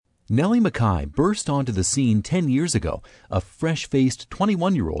Nellie McKay burst onto the scene 10 years ago, a fresh-faced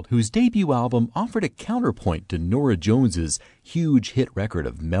 21-year-old whose debut album offered a counterpoint to Norah Jones's huge hit record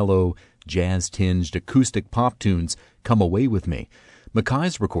of mellow, jazz-tinged acoustic pop tunes, Come Away With Me.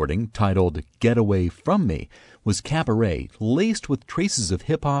 McKay's recording, titled Get Away From Me, was cabaret, laced with traces of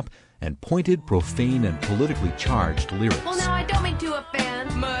hip-hop and pointed, profane, and politically charged lyrics. Well, now I don't mean to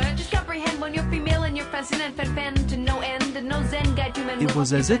offend much. Just comprehend when you're female and you're fencing and fen to no end and no zen guide to men. It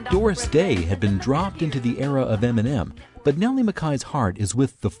was as if Doris Day had been dropped into the era of Eminem, but Nellie McKay's heart is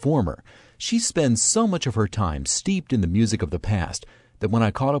with the former. She spends so much of her time steeped in the music of the past that when I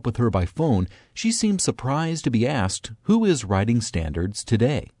caught up with her by phone, she seemed surprised to be asked who is writing standards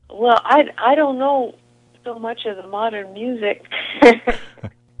today. Well, I don't know so much of the modern music.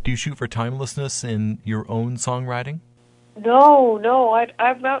 Do you shoot for timelessness in your own songwriting? No,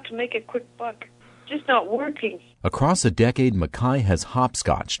 I'm out to make a quick buck. Just not working. Across a decade, McKay has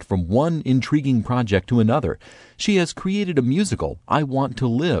hopscotched from one intriguing project to another. She has created a musical, I Want to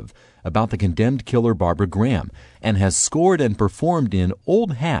Live, about the condemned killer Barbara Graham, and has scored and performed in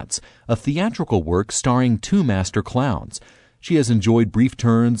Old Hats, a theatrical work starring two master clowns. She has enjoyed brief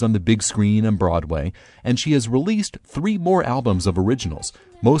turns on the big screen and Broadway, and she has released 3 more albums of originals,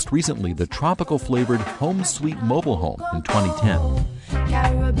 most recently the tropical-flavored Home Sweet Mobile Home in 2010.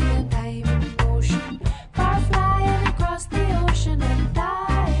 Caribbean time ocean, far flying across the ocean, and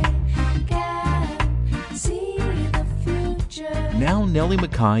I can see the future. Now Nellie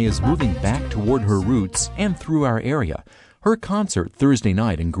McKay is moving back toward her roots and through our area. Her concert Thursday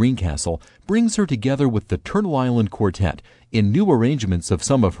night in Greencastle brings her together with the Turtle Island Quartet in new arrangements of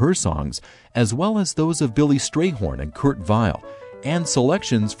some of her songs, as well as those of Billy Strayhorn and Kurt Weill, and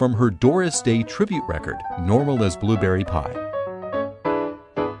selections from her Doris Day tribute record, Normal as Blueberry Pie.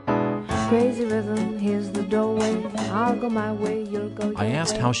 Crazy rhythm, here's the doorway. I'll go my way, you'll go your I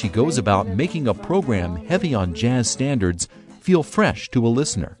asked way. how she goes about making a program heavy on jazz standards feel fresh to a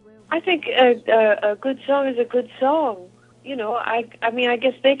listener. I think a good song is a good song. You know, I mean, I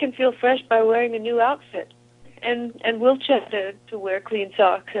guess they can feel fresh by wearing a new outfit, and we'll try to wear clean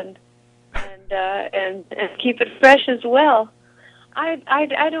socks and keep it fresh as well. I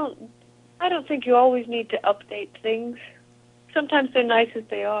don't think you always need to update things. Sometimes they're nice as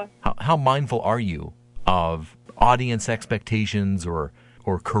they are. How mindful are you of audience expectations or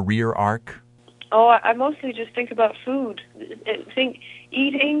career arc? Oh, I mostly just think about food.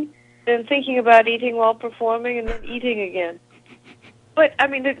 Eating, then thinking about eating while performing, and then eating again. But, I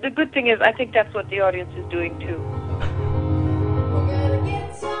mean, the good thing is I think that's what the audience is doing, too. We're gonna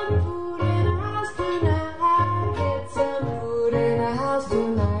get some food in a house tonight. Get some food in a house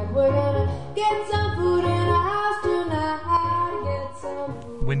tonight. We're gonna get some food in a house tonight. Get some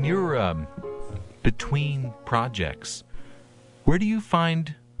food. When you're between projects, where do you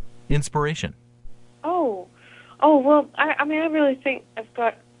find inspiration? Oh, well, I mean, I really think I've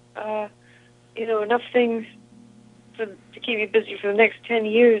got, enough things to keep me busy for the next 10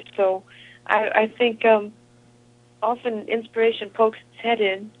 years. So I think often inspiration pokes its head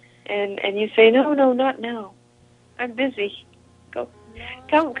in, and you say, no, not now. I'm busy.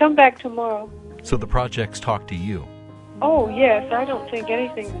 Come back tomorrow. So the projects talk to you. Oh, yes. I don't think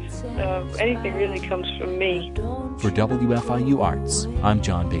anything really comes from me. For WFIU Arts, I'm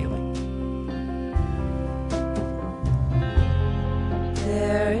John Bailey.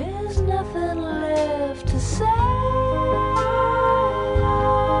 There is nothing left to say.